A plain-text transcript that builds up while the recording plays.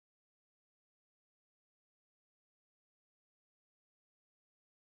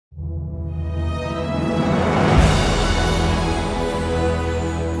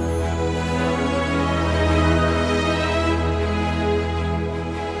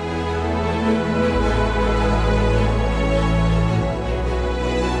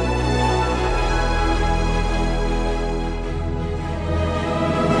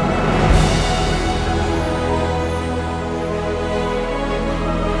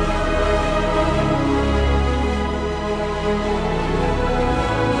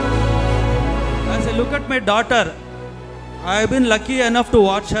my daughter, I have been lucky enough to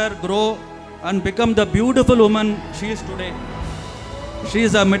watch her grow and become the beautiful woman she is today. She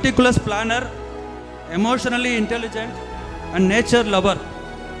is a meticulous planner, emotionally intelligent, and nature lover.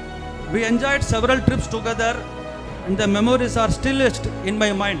 We enjoyed several trips together, and the memories are still etched in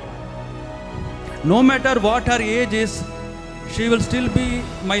my mind. No matter what her age is, she will still be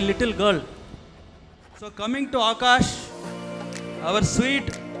my little girl. So coming to Akash, our sweet,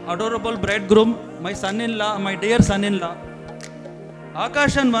 adorable bridegroom, my son-in-law, my dear son-in-law.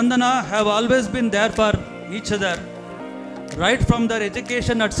 Akash and Vandana have always been there for each other, right from their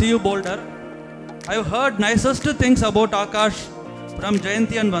education at CU Boulder. I've heard nicest things about Akash from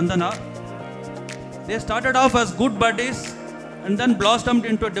Jayanti and Vandana. They started off as good buddies and then blossomed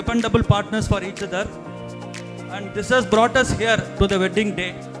into dependable partners for each other. And this has brought us here to the wedding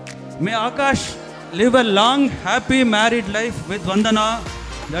day. May Akash live a long, happy married life with Vandana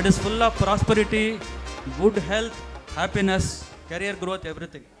that is full of prosperity, good health, happiness, career growth,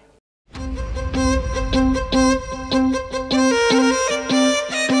 everything.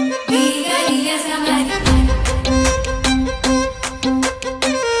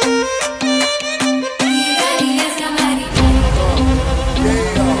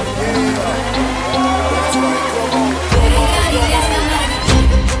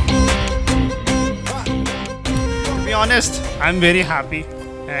 To be honest, I'm very happy,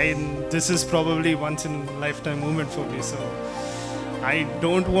 and this is probably once in a lifetime moment for me, so I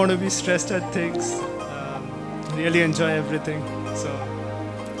don't want to be stressed at things, really enjoy everything, so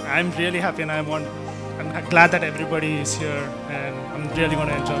I'm really happy, and I'm glad that everybody is here, and I'm really going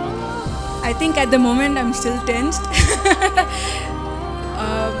to enjoy with them. I think at the moment I'm still tensed,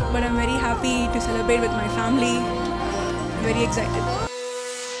 but I'm very happy to celebrate with my family. I'm very excited.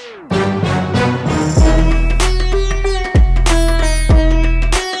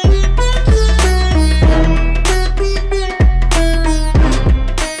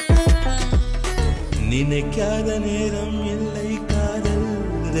 நினைக்காத நேரம் இல்லை காதல்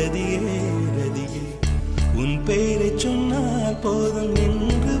ரதியே ரதியே உன் பெயரை சொன்னால் போதும்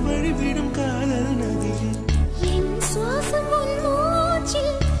என்று வழிவிடும் காதல் நதியே என் சுவாசம் உன்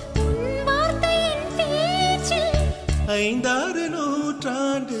மூச்சில் உன் வார்த்தை என் பேச்சில் 5-6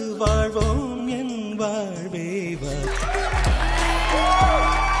 நூற்றாண்டு வாழ்வோம் என் வாழ்வே வா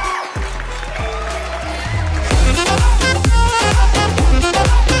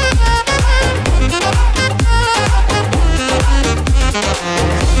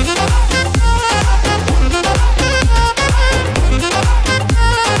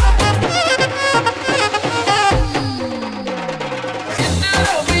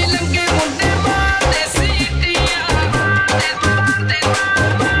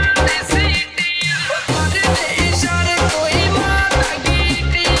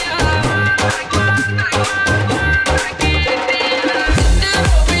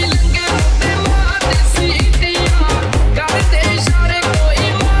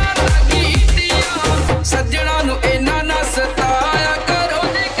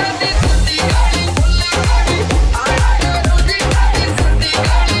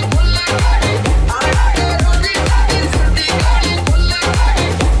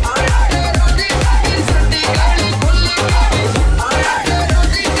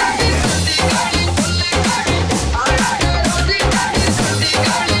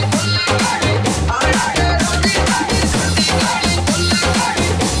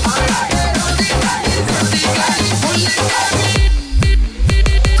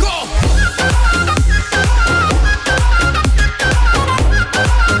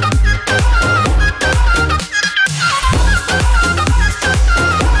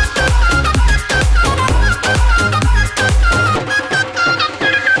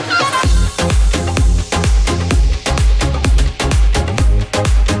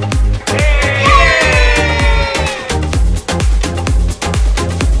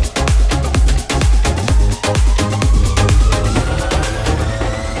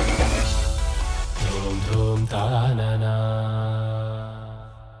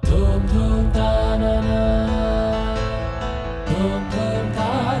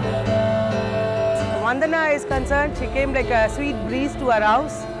Vandana is concerned, she came like a sweet breeze to our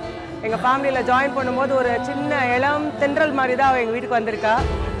house. எங்க ஃபேமிலியில ஜாயின் பண்ணும்போது ஒரு சின்ன இளம் தென்றல் மாதிரி தான் அவ எங்க வீட்டுக்கு வந்திருக்கா.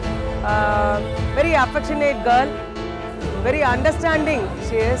 Very affectionate girl, very understanding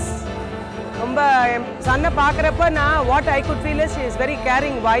she is. ரொம்ப சன்ன பார்க்கறப்ப நான் what I could feel is she is very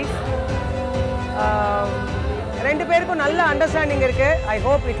caring wife. ரெண்டு பேருக்கும் நல்ல அண்டர்ஸ்டாண்டிங் இருக்கு. I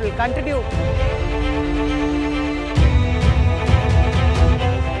hope it will continue.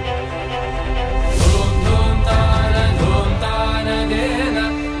 Dhum dhum tana dhum tana dena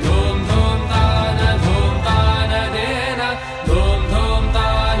dhum dhum tana dhum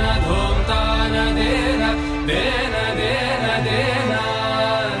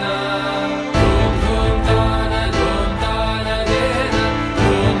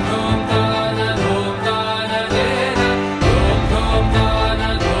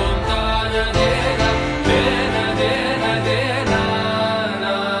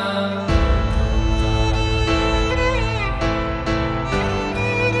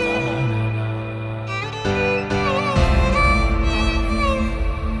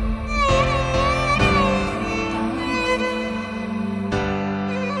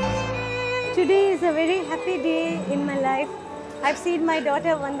Today is a very happy day in my life. I've seen my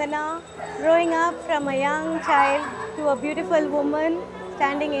daughter Vandana growing up from a young child to a beautiful woman,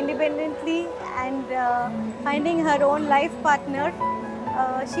 standing independently and finding her own life partner.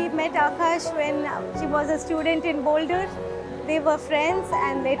 She met Akash when she was a student in Boulder. They were friends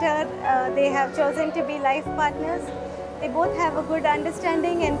and later they have chosen to be life partners. They both have a good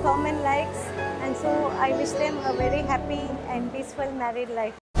understanding and common likes, and so I wish them a very happy and peaceful married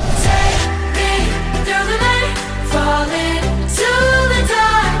life. Through the night, falling to the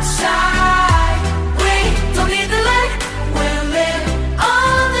dark side. We don't need the light, we'll live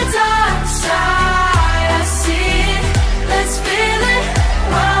on the dark side. I see it, let's feel it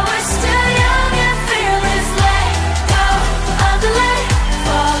while we're still young and fearless. Let go of the light,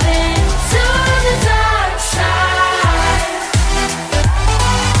 falling to the dark side.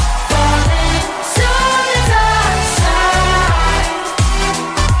 Falling to the dark side.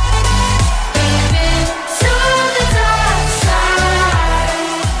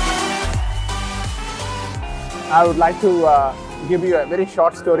 I would like to give you a very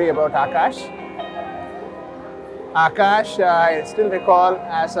short story about Akash. Akash, I still recall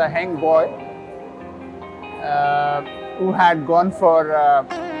as a young boy who had gone for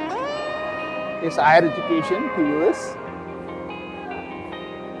his higher education to US,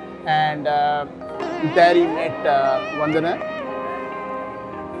 and there he met Vandana,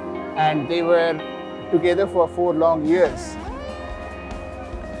 and they were together for 4 long years,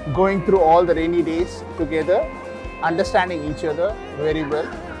 going through all the rainy days together, understanding each other very well.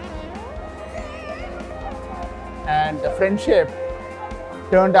 And the friendship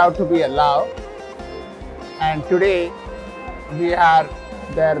turned out to be a love, and today we are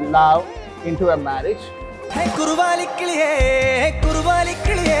their love into a marriage. Hey kuruvali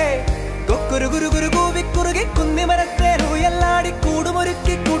kiliye kokkuru guru guru goovi kurugi kunni marathelu elladi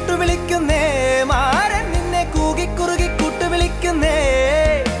koodumorukki kuttu vilikkunne maaran ninne koogi kurugi kuttu vilikkunne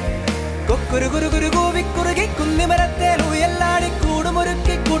kokkuru guru guru goovi kurugi kunni marathelu elladi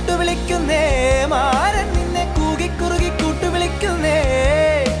koodumorukki kuttu vilikkunne maaran ninne koogi kurugi kuttu vilikkunne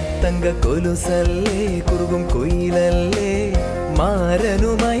tanga kolusalle kurugum koyilalle maaranu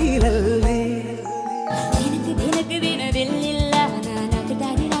mailalle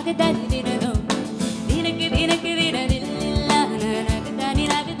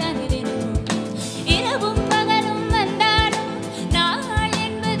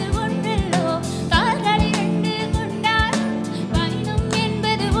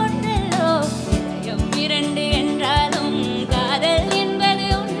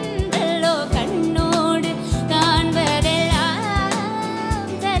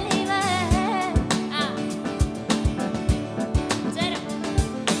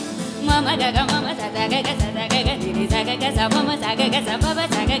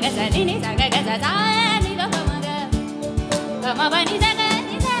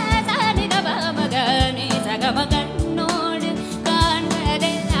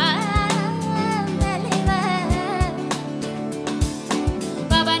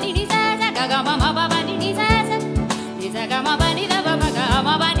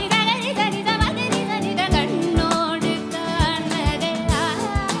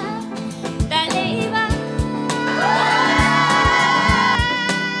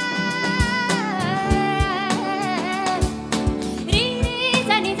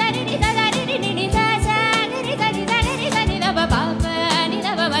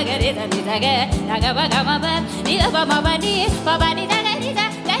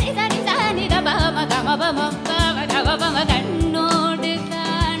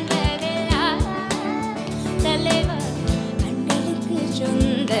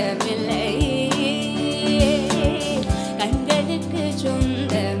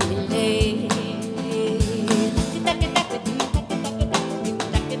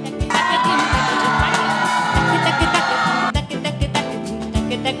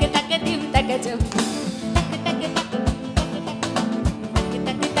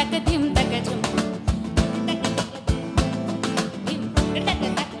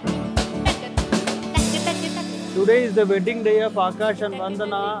Today is the wedding day of Akash and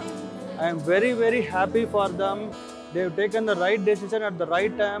Vandana. I am very, very happy for them. They have taken the right decision at the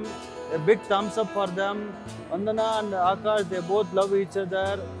right time. A big thumbs up for them. Vandana and Akash, they both love each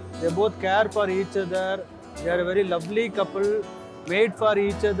other. They both care for each other. They are a very lovely couple, made for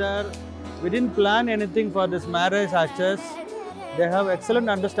each other. We didn't plan anything for this marriage as such. They have excellent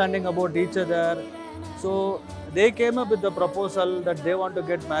understanding about each other. So they came up with the proposal that they want to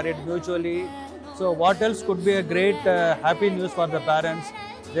get married mutually. So what else could be a great happy news for the parents?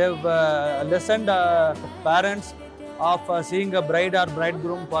 They've listened parents of seeing a bride or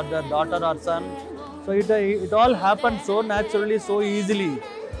bridegroom for their daughter or son. So it all happened so naturally, so easily.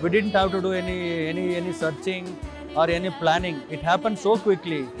 We didn't have to do any searching or any planning. It happened so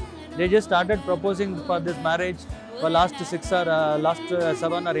quickly. They just started proposing for this marriage for last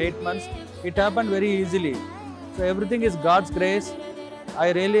 7 or 8 months. It happened very easily. So everything is God's grace.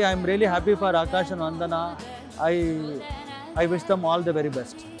 I'm really happy for Akash and Vandana. I wish them all the very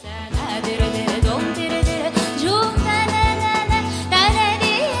best.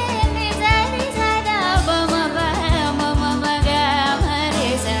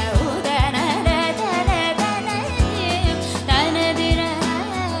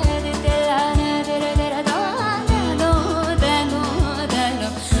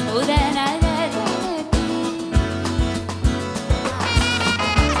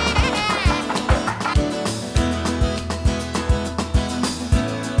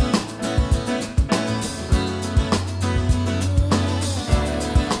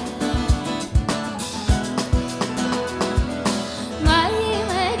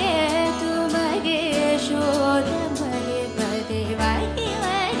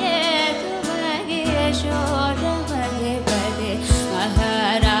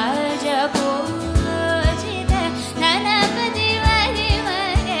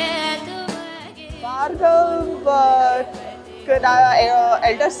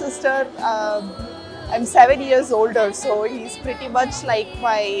 Elder sister, I'm 7 years older, so he's pretty much like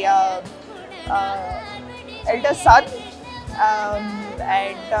my elder son,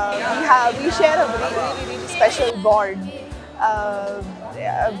 and we share a really special bond.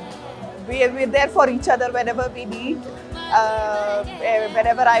 We're there for each other whenever we need.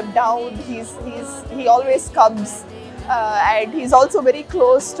 Whenever I'm down, he always comes, and he's also very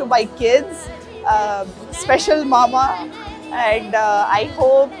close to my kids. Special mama. And I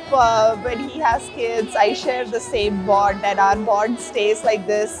hope when he has kids, I share the same bond, and our bond stays like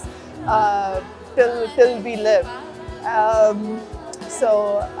this till we live.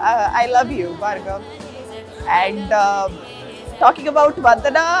 I love you, Bhargav. And talking about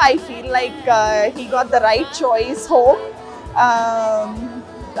Vandana, I feel like he got the right choice home.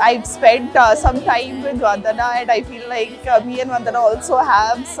 I've spent some time with Vandana, and I feel like me and Vandana also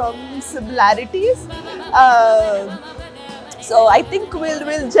have some similarities. So I think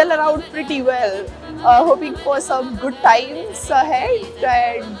we'll gel around pretty well. Hoping for some good times ahead,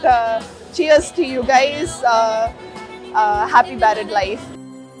 and cheers to you guys. Happy married life.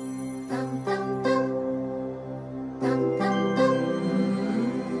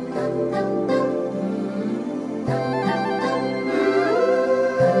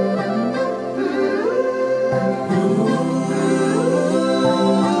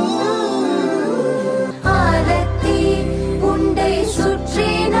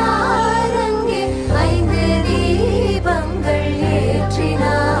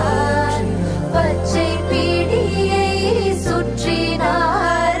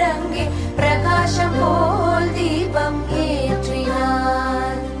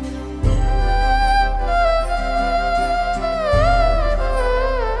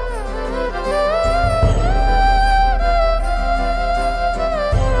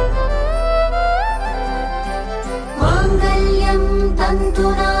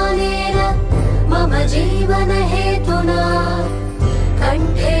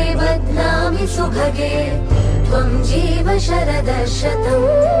 सुभगे त्वं जीव शरदशतम्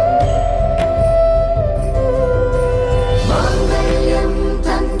माङ्गल्यं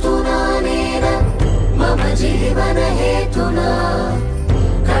तन्तुनानेन मम जीवन हेतुना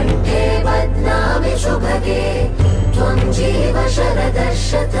कण्ठे बध्नामि शुभगे त्वं जीव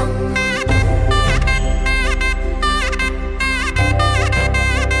शरदशतम्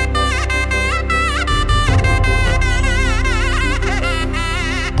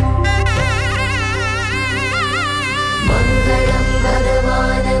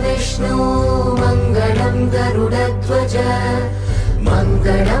मङ्गलं गरुडध्वज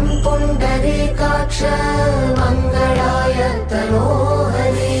मङ्गलं पुण्डरीकाक्ष मङ्गलाय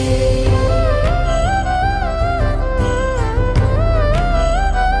तनोहरे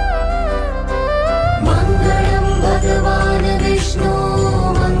मङ्गलं भगवान् विष्णु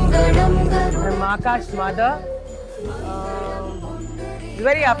मङ्गलं गरुड Akash's mother,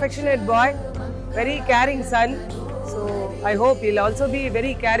 very affectionate boy, very caring son. So I hope he'll also be a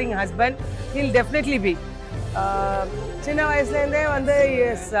very caring husband. He'll definitely be. சின்ன வயசுலேருந்தே வந்து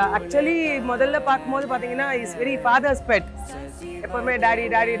ஆக்சுவலி முதல்ல பார்க்கும்போது பார்த்தீங்கன்னா இஸ் வெரி ஃபாதர்ஸ் பெட். எப்போவுமே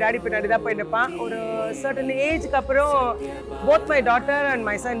டாடி பின்னாடி தான் போய் நிற்பான். ஒரு சர்டன் ஏஜ்க்கு அப்புறம் both my daughter and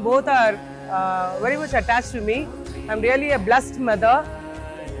my son both are very much attached to me. I'm really a blessed mother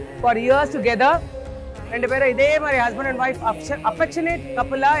for years together. ரெண்டு பேரும் இதே மாதிரி ஹஸ்பண்ட் அண்ட் ஒய்ஃப் அஃபெக்ஷனேட்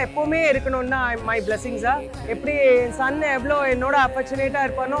கப்புளாக எப்போவுமே இருக்கணும்னு தான் மை பிளெஸிங்ஸாக. எப்படி என் சன் எவ்வளோ என்னோட அஃபெக்ஷனேட்டாக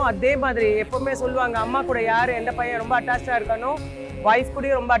இருப்பானோ அதே மாதிரி எப்போவுமே சொல்லுவாங்க, அம்மா கூட யார் எந்த பையன் ரொம்ப அட்டாச்சாக இருக்கானோ ஒய்ஃப்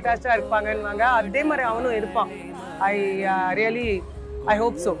கூடயும் ரொம்ப அட்டாச்சாக இருப்பாங்கன்னுவாங்க. அதே மாதிரி அவனும் இருப்பான். I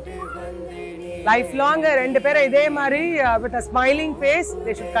hope so. Lifelong ரெண்டு பேரும் இதே மாதிரி with a smiling face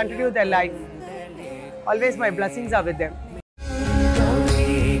they should continue their life. Always my blessings are with them.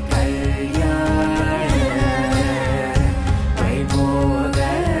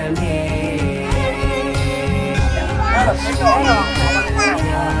 Oh,